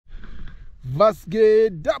Was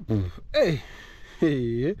geht up? Hey,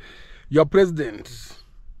 your president,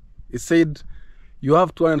 he said you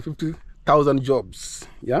have 250,000 jobs,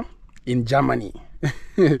 yeah, in Germany.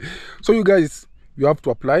 So you guys, you have to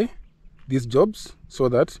apply these jobs so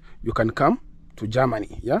that you can come to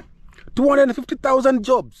Germany, yeah. 250,000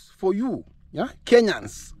 jobs for you, yeah,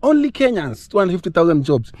 Kenyans, only Kenyans, 250,000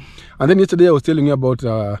 jobs. And then yesterday I was telling you about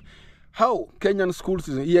how Kenyan schools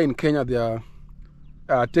here in Kenya, they are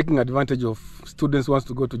taking advantage of students who wants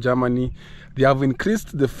to go to Germany. They have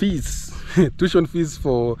increased the fees, tuition fees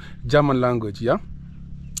for German language, yeah.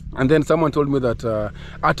 And then someone told me that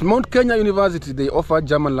at Mount Kenya University they offer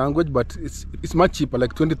German language, but it's much cheaper,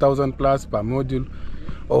 like 20,000 plus per module,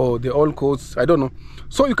 or the all course, I don't know.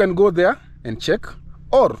 So you can go there and check,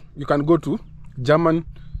 or you can go to German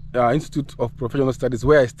Institute of Professional Studies,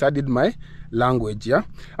 where I studied my language, yeah.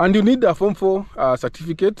 And you need a Form 4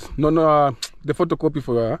 certificate, the photocopy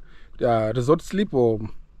for resort slip or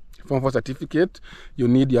Form 4 certificate. You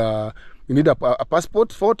need a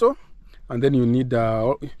passport photo, and then you need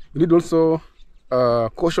also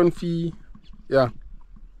caution fee, yeah,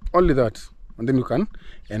 only that, and then you can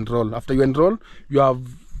enroll. After you enroll, you have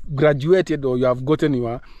graduated or you have gotten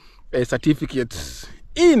your certificate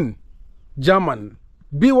in German,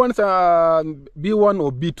 B1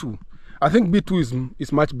 or B2. I think B2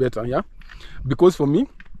 is much better, yeah, because for me,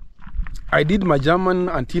 I did my German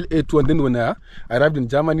until A2, and then when I arrived in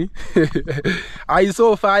Germany, I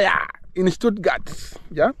saw fire in Stuttgart,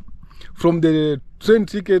 yeah, from the train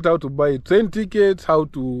ticket, how to buy train tickets, how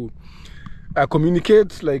to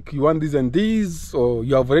communicate, like you want this and this, or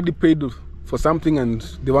you have already paid for something and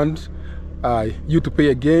they want you to pay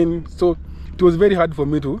again. So it was very hard for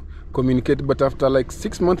me to communicate, but after like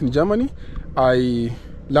 6 months in Germany, I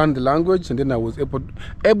learned the language, and then I was able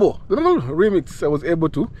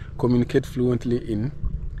to communicate fluently in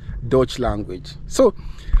Dutch language. So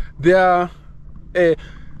there are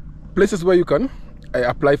places where you can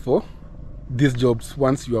apply for these jobs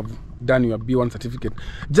once you have done your B1 certificate.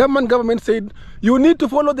 German government said you need to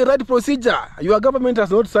follow the right procedure. Your government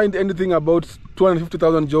has not signed anything about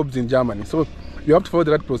 250,000 jobs in Germany, so you have to follow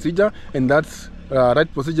the right procedure, and that's right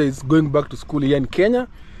procedure is going back to school here in Kenya,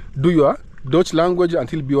 do your Dutch language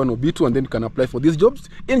until B1 or B2, and then you can apply for these jobs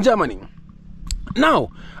in Germany. Now,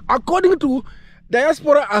 according to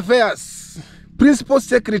Diaspora Affairs Principal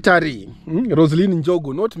Secretary Roseline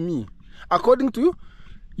Njogu, not me, according to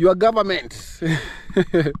your government,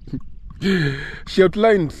 she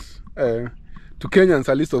outlined to Kenyans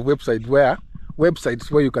a list of websites where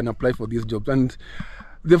you can apply for these jobs. And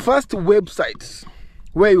the first website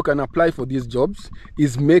where you can apply for these jobs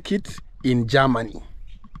is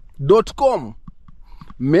makeitingermany.com.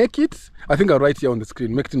 Make it, I think I'll write here on the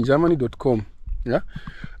screen, makeitingermany.com. Yeah,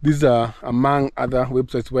 these are among other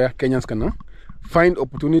websites where Kenyans can find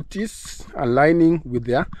opportunities aligning with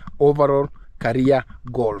their overall career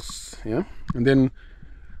goals. Yeah, and then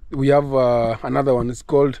we have another one. It's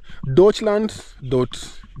called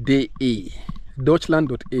Deutschland.de.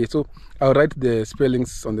 Deutschland.de. So I'll write the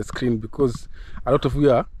spellings on the screen because a lot of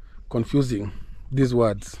you are confusing these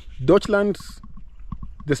words. Deutschland,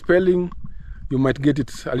 the spelling, you might get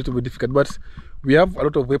it a little bit difficult, but we have a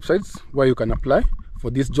lot of websites where you can apply for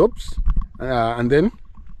these jobs, and then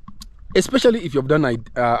especially if you've done IT,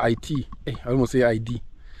 I almost say ID,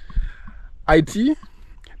 IT,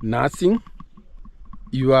 nursing,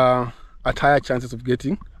 you are at higher chances of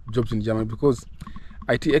getting jobs in Germany, because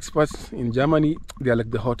IT experts in Germany, they are like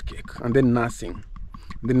the hot cake. And then nursing,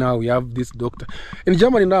 and then now we have this doctor in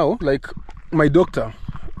Germany now, like my doctor,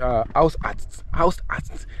 house arts,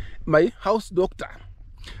 my house doctor,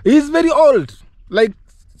 he's very old, like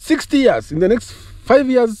 60 years. In the next 5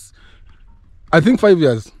 years, I think 5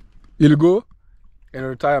 years, he'll go in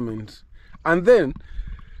retirement. And then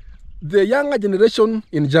the younger generation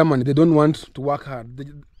in Germany, they don't want to work hard.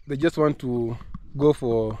 They just want to go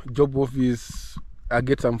for job office,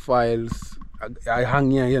 get some files, I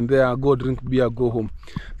hang here and there, go drink beer, go home.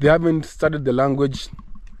 They haven't studied the language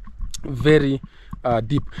very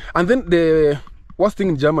deep. And then the worst thing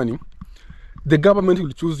in Germany, the government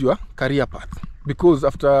will choose your career path, because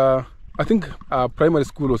after, I think, primary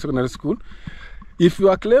school or secondary school, if you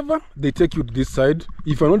are clever, they take you to this side.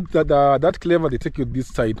 If you're not that clever, they take you to this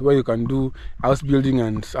side, where you can do house building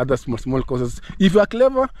and other small courses. If you are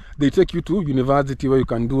clever, they take you to university, where you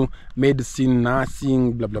can do medicine,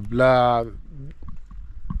 nursing, blah blah blah.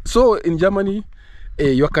 So in Germany,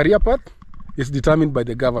 your career path is determined by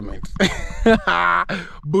the government.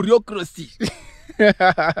 Bureaucracy.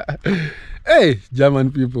 Hey,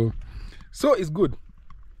 German people. So it's good.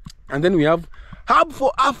 And then we have Hub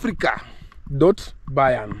for Africa.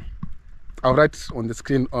 Bayern. I'll write on the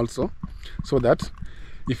screen also, so that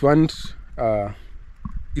if you want,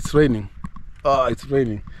 it's raining. Oh, it's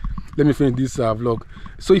raining. Let me finish this vlog.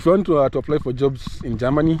 So if you want to apply for jobs in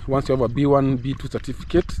Germany, once you have a B1, B2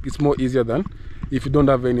 certificate, it's more easier than if you don't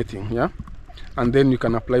have anything, yeah? And then you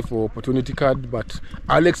can apply for opportunity card, but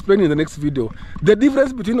I'll explain in the next video the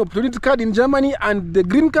difference between opportunity card in Germany and the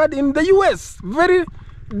green card in the US. Very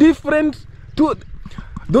different.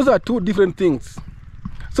 Those are two different things.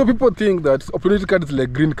 So people think that opportunity card is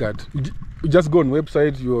like green card. You just go on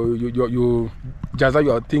website, you just have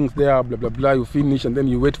your things there, blah blah blah, you finish, and then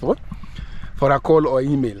you wait for a call or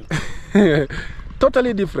email.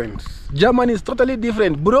 Totally different. Germany is totally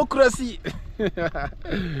different. Bureaucracy.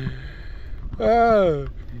 And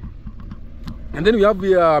then we have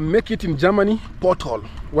the Make It in Germany portal,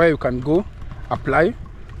 where you can go apply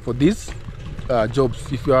for these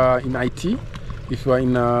jobs. If you are in IT, if you are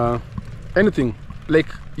in anything like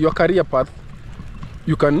your career path,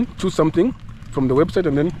 you can choose something from the website,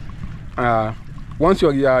 and then once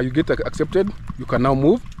you get accepted, you can now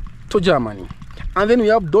move to Germany. And then we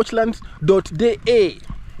have Deutschland.de,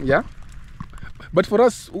 yeah. But for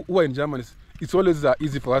us who are in Germany, it's always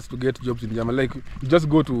easy for us to get jobs in Germany. Like, you just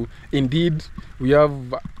go to Indeed. We have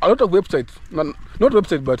a lot of websites, not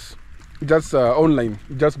website, but just online.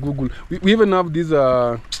 Just Google. We even have these.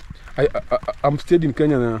 I'm stayed in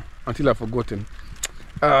Kenya until I've forgotten.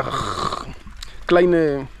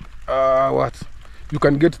 Kleine, what? You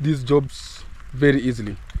can get these jobs very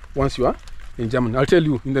easily once you are in Germany. I'll tell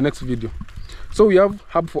you in the next video. So we have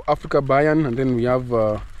Hub for Africa, Bayern, and then we have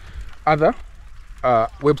other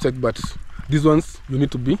websites, but these ones you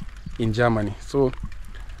need to be in Germany. So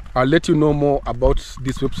I'll let you know more about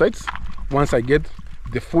these websites once I get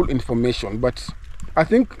the full information. But I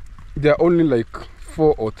think there are only like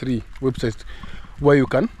 4 or 3 websites where you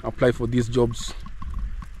can apply for these jobs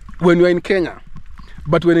when you're in Kenya.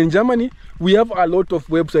 But when in Germany, we have a lot of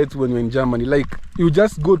websites when you're in Germany. Like, you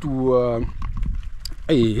just go to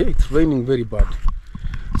hey, it's raining very bad.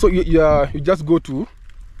 So you just go to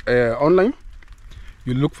online,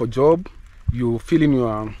 you look for job, you fill in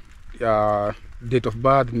your date of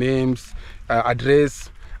birth, names, address,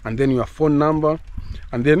 and then your phone number,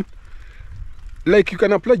 and then like you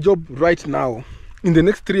can apply job right now in the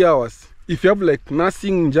next 3 hours. If you have like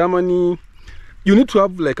nursing in Germany, you need to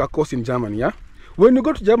have like a course in Germany, yeah. When you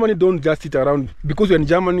go to Germany, don't just sit around, because you're in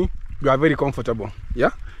Germany, you are very comfortable, yeah.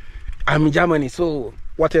 I'm in Germany, so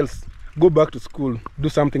what else? Go back to school, do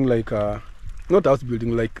something like not house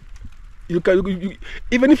building, like you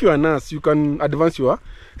even if you're a nurse, you can advance your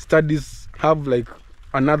studies, have like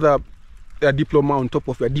another diploma on top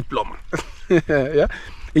of your diploma. Yeah,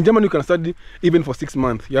 in Germany you can study even for 6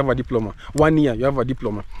 months, you have a diploma. 1 year, you have a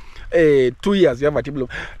diploma. 2 years, you have a diploma.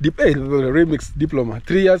 Remix diploma.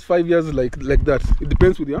 3 years, 5 years, like that. It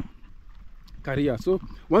depends with your career. So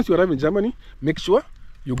once you arrive in Germany, make sure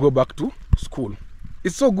you go back to school.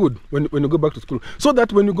 It's so good when you go back to school, so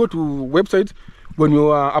that when you go to website, when you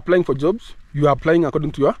are applying for jobs, you are applying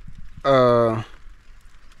according to your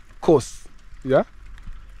course, yeah.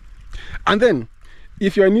 And then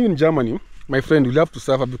if you are new in Germany, my friend, you'll have to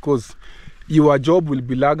suffer, because your job will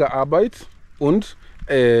be Lagerarbeit und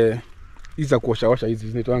hizi kuoshaosha hizi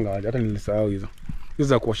zinaitwanga, hata nilisahau hizo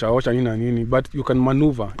za kuoshaosha nini na nini, but you can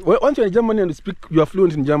maneuver. Once you're in Germany and you speak, you are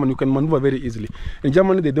fluent in German, you can maneuver very easily. In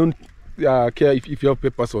Germany, they don't care if you have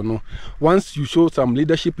papers or no. Once you show some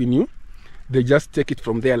leadership in you, they just take it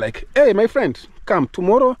from there. Like, hey, my friend, come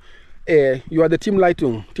tomorrow. You are the team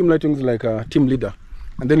Leitung. Team Leitung is like a team leader,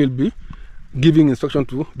 and then you'll be giving instruction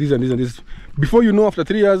to this and this and this. Before you know, after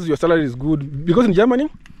 3 years, your salary is good, because in Germany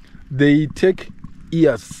they take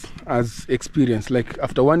years as experience. Like,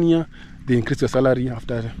 after 1 year, they increase your salary.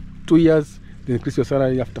 After 2 years, they increase your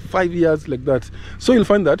salary. After 5 years, like that. So you'll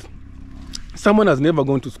find that someone has never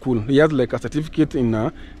gone to school. He has like a certificate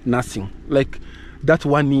in nursing, like that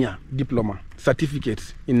 1 year diploma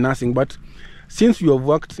certificate in nursing. But since you have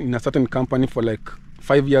worked in a certain company for like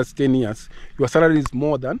 5 years, 10 years, your salary is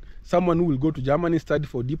more than someone who will go to Germany, study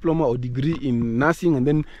for diploma or degree in nursing, and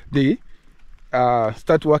then they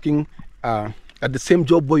start working at the same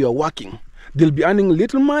job where you're working. They'll be earning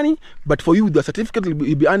little money, but for you, the certificate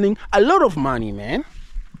will be earning a lot of money, man.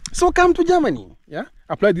 So come to Germany, yeah?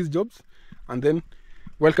 Apply these jobs, and then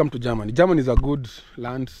welcome to Germany. Germany is a good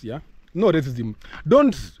land, yeah? No racism.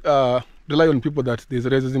 Don't rely on people that there's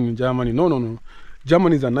racism in Germany. No.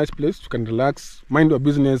 Germany is a nice place. You can relax, mind your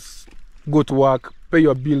business, go to work, pay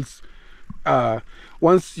your bills.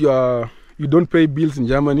 Once you don't pay bills in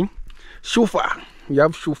Germany, Schufa, you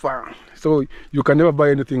have Schufa. So you can never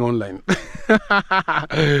buy anything online.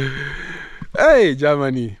 Hey,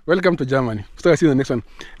 Germany. Welcome to Germany. So I see you in the next one.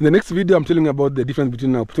 In the next video, I'm telling you about the difference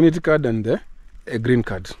between an opportunity card and a green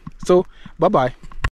card. So, bye-bye.